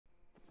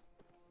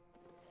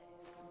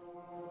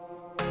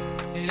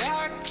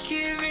I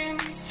give in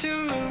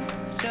to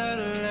the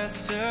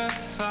lesser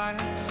fight.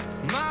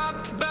 My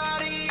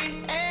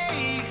body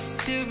aches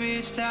to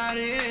be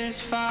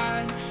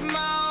satisfied.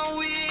 My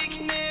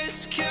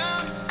weakness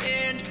comes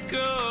and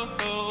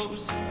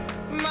goes.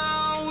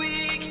 My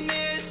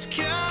weakness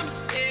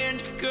comes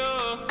and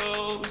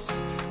goes.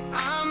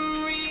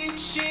 I'm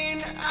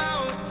reaching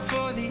out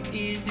for the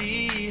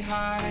easy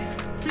high.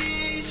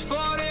 Please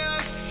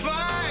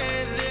fortify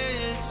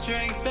this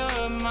strength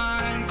of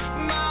mine.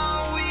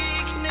 My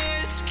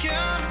weakness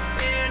comes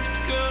and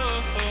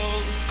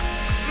goes.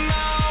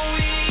 My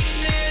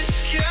weakness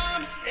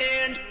comes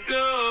and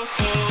goes.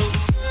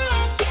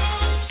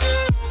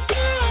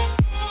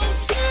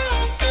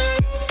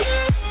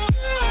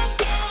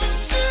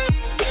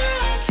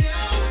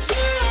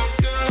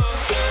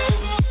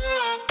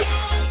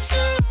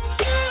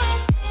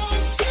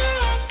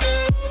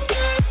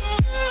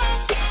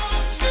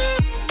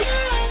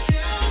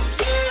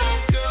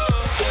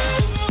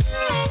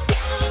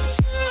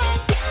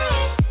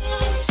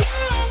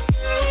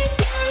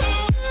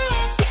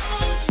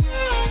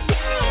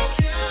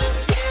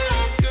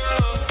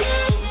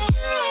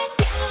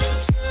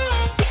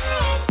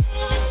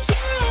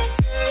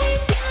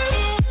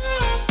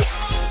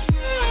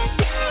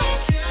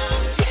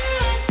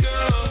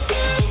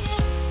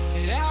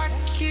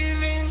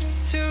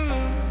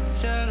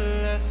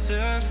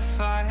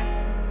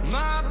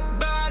 My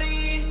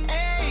body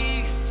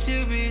aches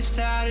to be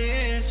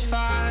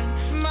satisfied.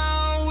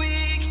 My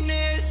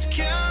weakness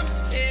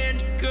comes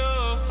and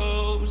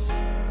goes.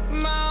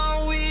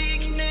 My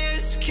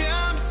weakness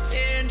comes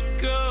and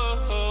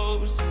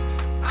goes.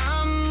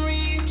 I'm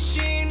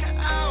reaching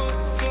out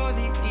for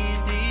the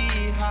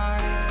easy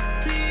high.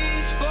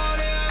 Please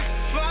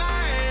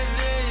fortify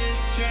this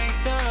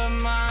strength of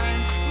mine.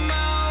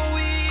 My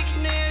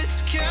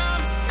weakness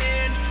comes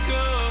and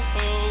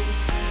goes.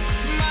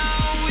 My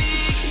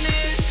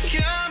weakness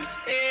comes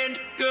and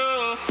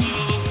goes.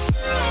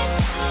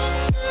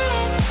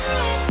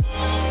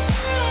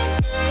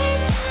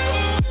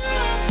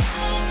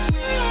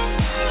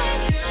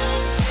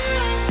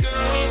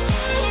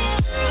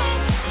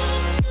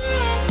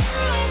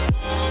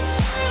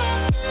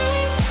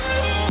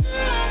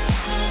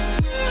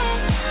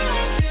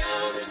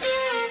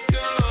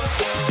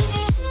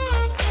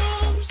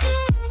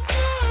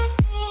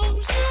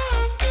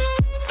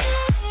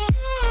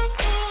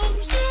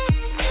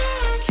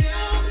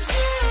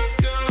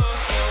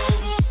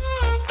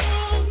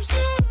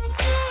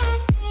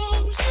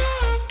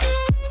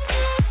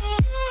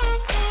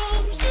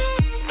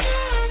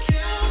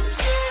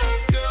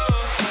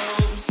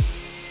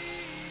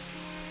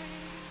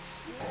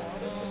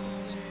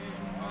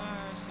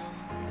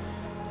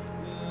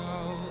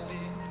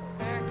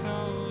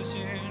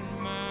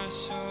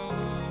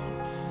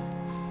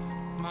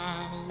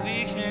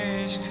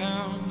 Weakness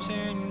comes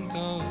and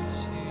goes,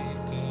 it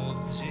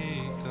goes,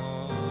 it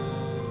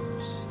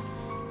goes.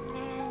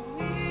 My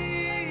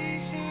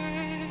weakness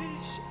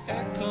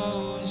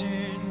echoes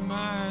in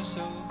my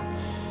soul.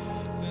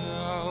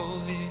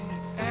 Oh, it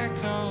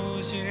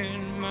echoes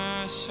in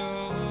my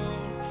soul.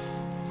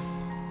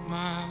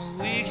 My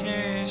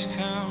weakness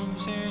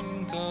comes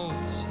and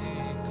goes,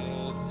 it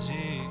goes,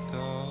 it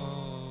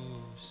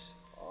goes.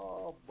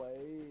 Oh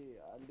भाई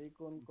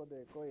अलीकुन को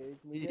देखो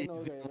 1 million हो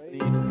गए भाई।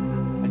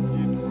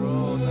 Bro,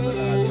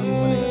 talaga yung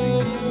pala.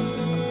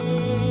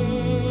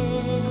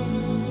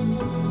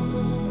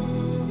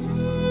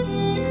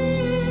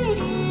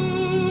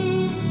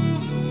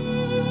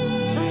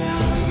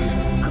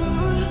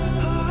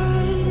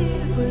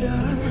 But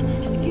I'm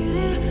just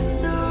getting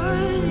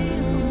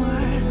started.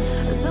 My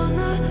eyes on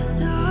the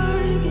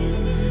target.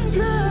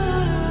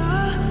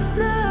 Nah,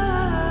 nah.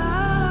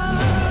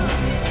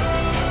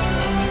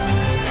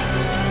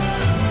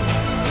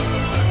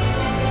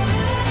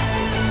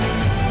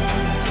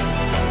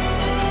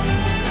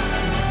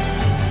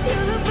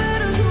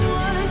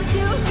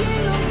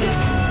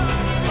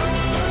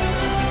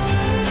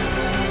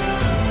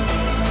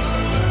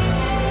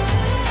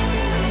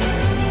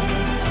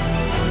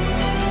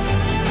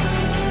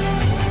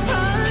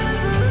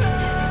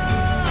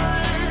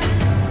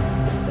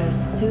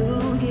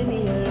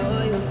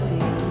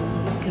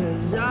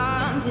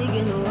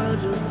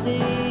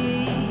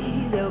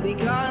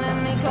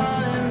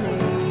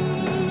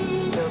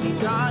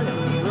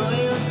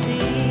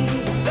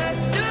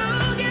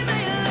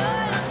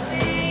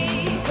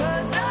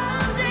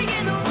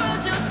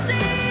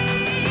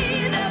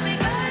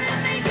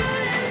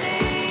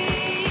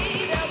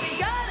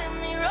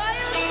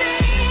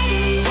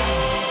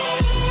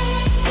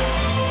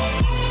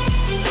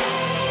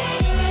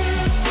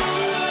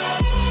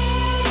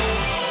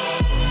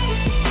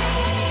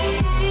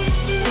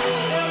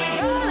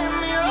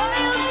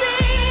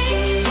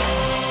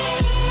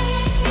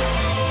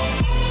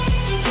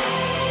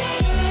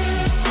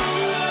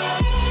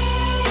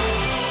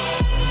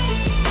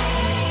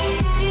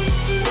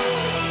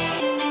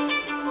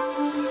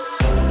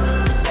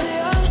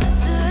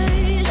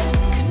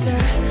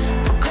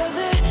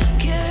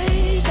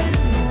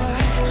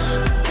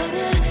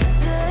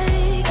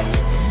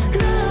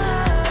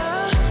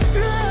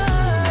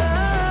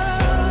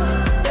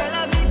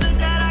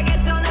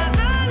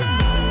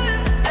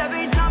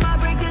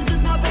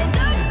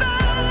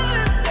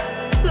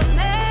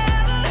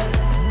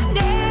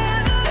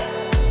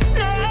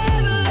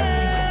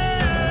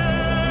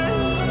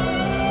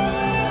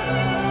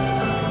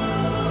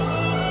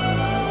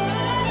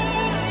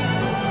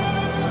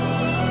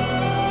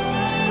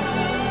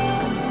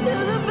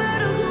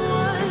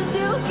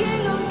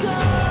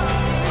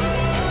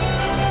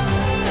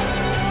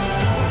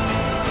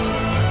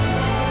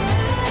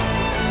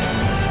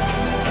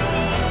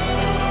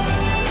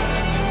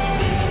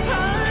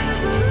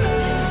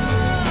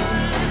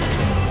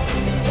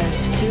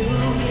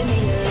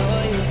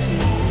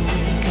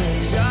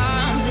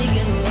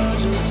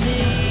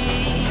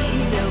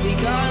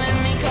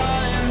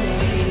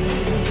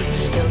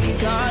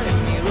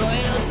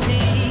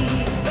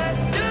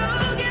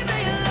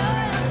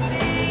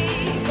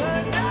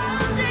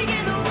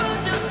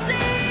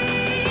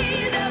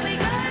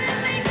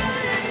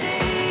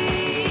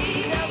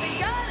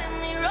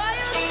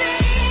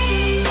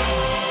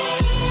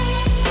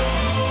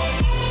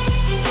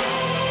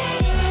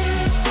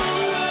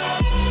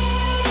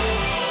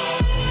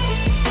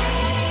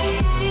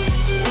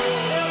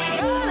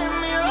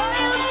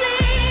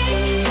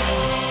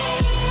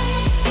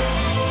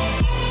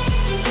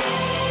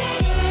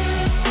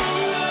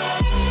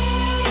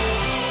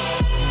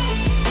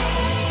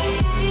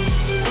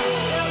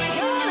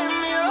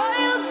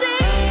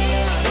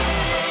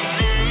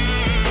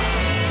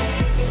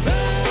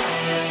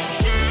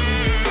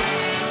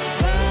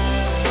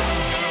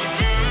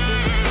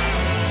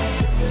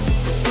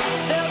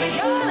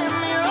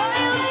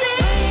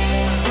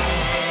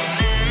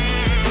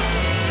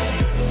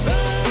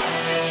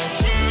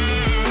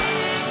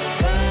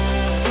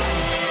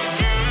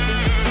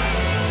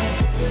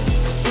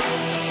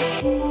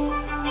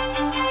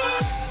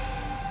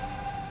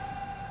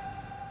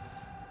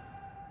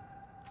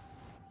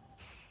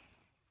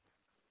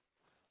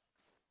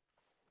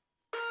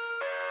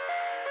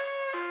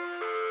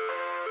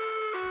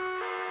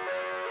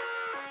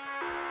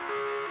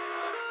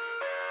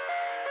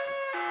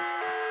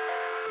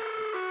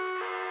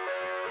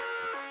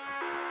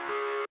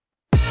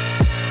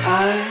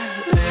 I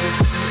live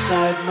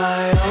inside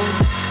my own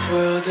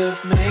world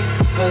of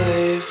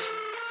make-believe.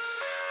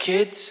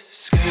 Kids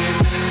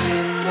screaming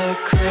in the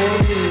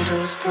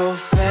cradles,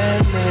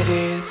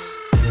 profanities.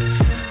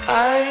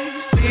 I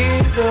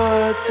see the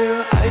world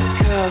through ice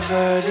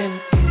covered in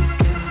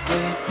ink and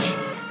bleach.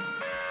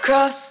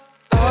 Cross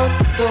out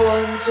the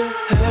ones who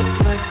heard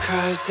my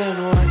cries and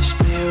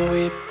watched me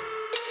weep.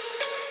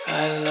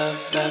 I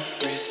love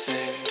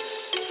everything.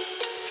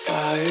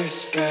 Fire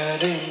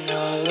spreading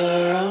all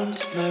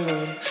around my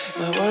room.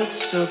 My world's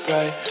so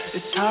bright,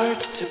 it's hard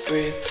to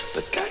breathe,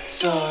 but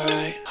that's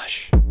alright.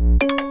 Hush.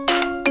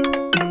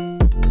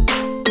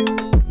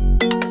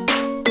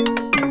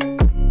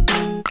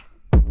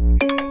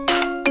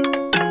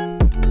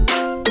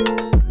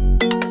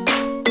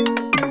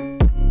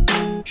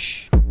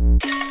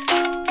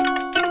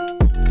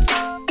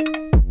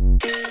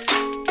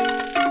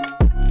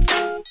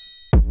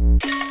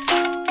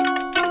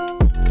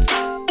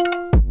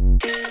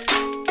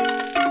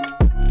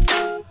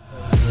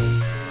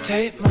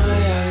 Take my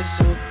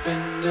eyes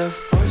open to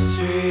force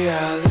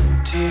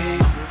reality.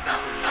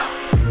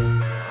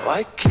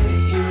 Why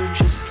can't you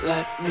just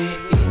let me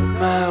eat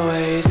my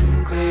weight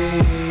in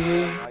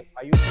glee?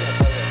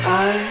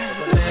 I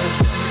live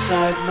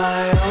inside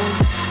my own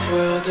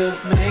world of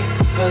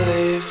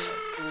make-believe.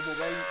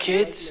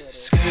 Kids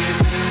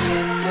screaming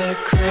in their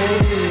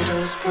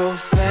cradles,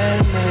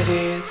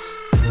 profanities.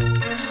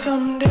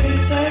 Some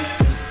days I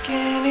feel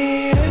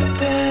skinnier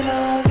than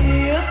all the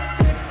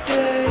other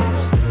days.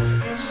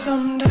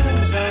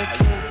 Sometimes I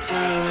can't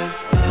tell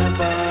if my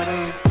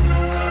body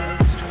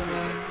belongs to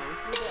me.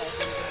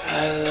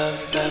 I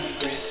love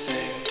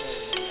everything.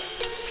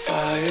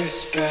 Fire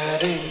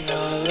spreading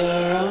all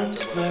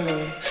around my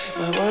room.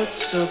 My world's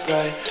so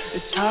bright,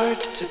 it's hard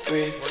to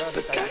breathe,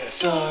 but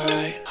that's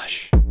alright.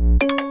 Hush.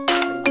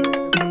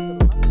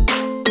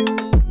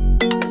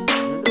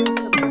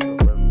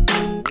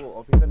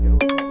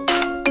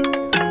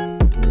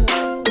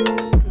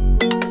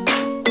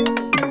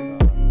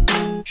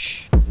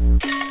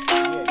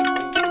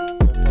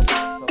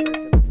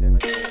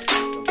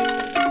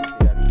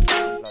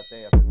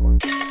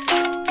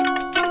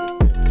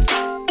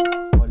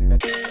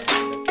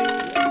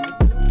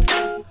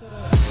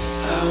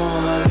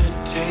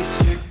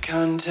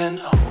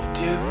 Hold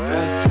your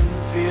breath and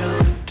feel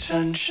the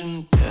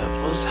tension.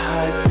 Devils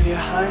hide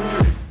behind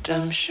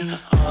redemption.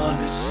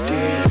 Honesty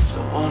is a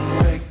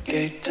one-way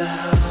gate to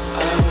hell.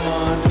 I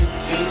wanna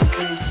taste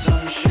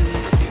consumption.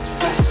 Breathe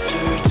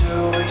faster to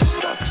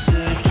waste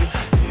oxygen.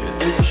 Hear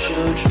the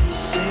children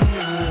sing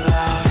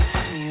aloud.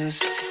 It's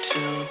music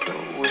till the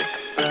wick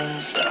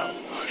burns out.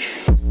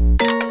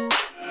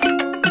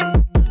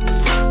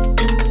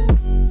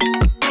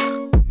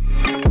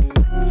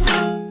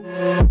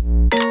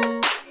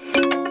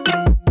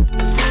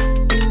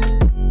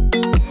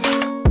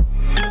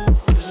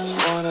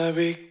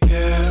 Be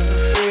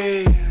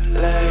carefree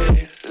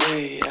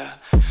lately, yeah.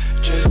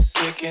 Just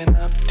kicking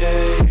up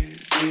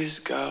daisies.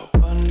 Got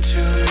one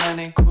too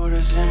many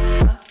quarters in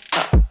my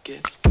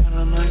pockets.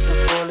 Counting like the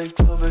 4-leaf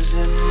clovers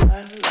in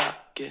my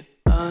locket.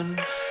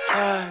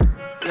 Untied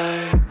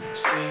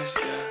laces,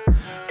 yeah.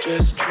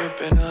 Just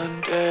tripping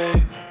on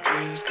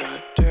daydreams.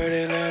 Got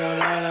dirty little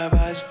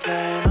lullabies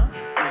playing on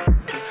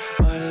repeat.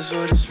 Might as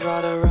well just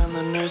ride around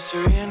the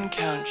nursery and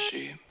count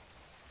sheep.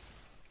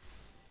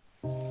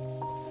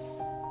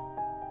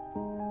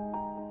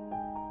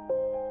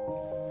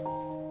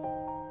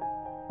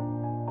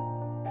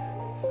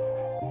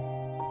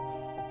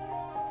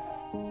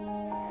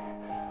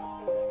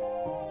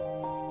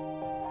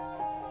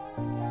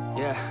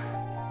 Yeah.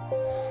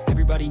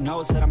 Everybody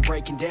knows that I'm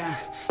breaking down.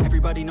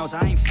 Everybody knows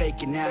I ain't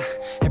faking now.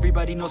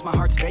 Everybody knows my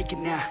heart's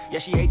vacant now. Yeah,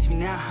 she hates me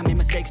now, I made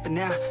mistakes, but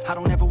now I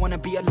don't ever wanna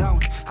be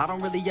alone. I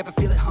don't really ever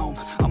feel at home.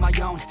 On my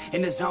own,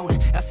 in the zone,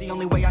 that's the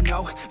only way I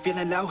know.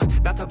 Feeling low,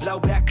 about to blow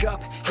back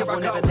up. Here I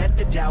won't ever let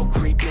the doubt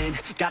creep in.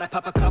 Gotta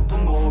pop a couple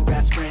more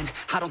aspirin.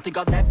 I don't think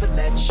I'll ever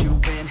let you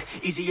in.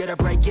 Easier to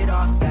break it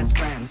off best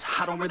friends.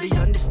 I don't really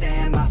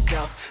understand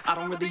myself. I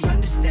don't really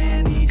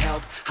understand, need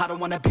help. I don't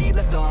wanna be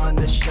left on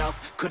the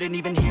shelf. Couldn't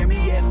even hear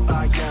me if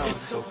I yelled.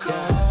 It's so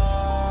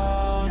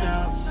cold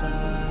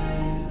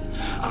outside.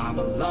 I'm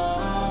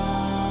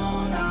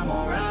alone, I'm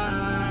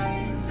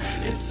alright.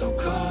 It's so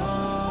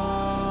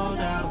cold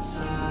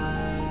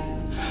outside.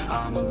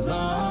 I'm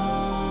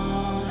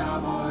alone,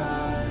 I'm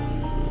alright.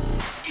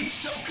 It's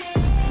so cold.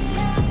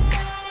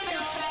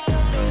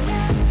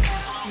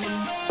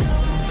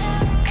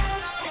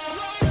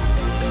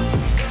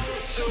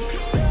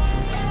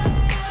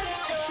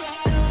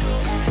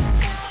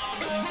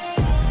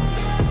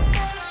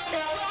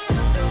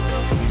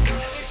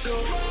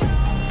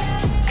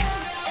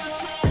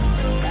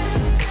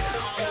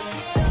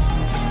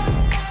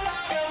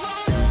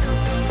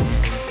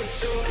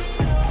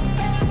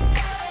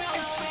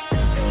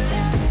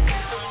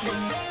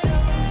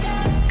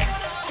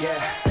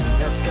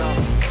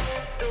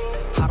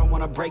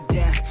 break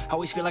down.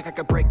 Always feel like I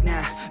could break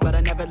now, but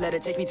I never let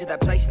it take me to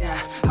that place now.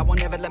 I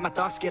won't ever let my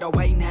thoughts get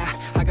away now.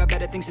 I got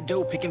better things to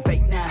do, picking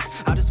fate now.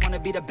 I just wanna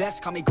be the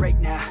best, call me great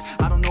now.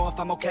 I don't know if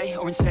I'm okay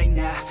or insane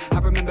now. I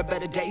remember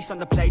better days on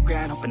the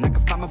playground, hoping I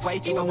can find my way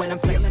to even when I'm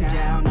feeling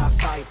down. I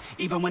fight,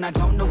 even when I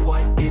don't know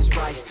what is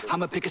right.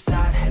 I'ma pick a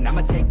side, and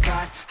I'ma take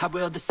pride. I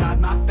will decide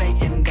my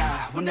fate, and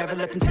I will never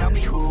let them tell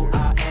me who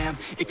I am.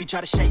 If you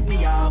try to shake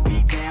me, I'll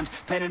be damned.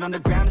 Planet on the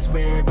ground is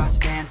where I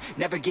stand.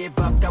 Never give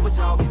up, that was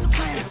always the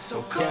plan. It's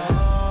so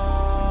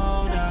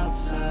cold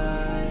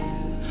outside,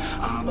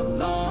 I'm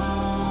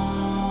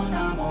alone,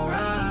 I'm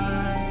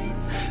alright.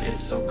 It's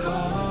so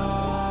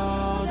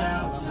cold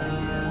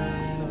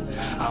outside,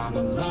 I'm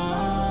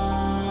alone.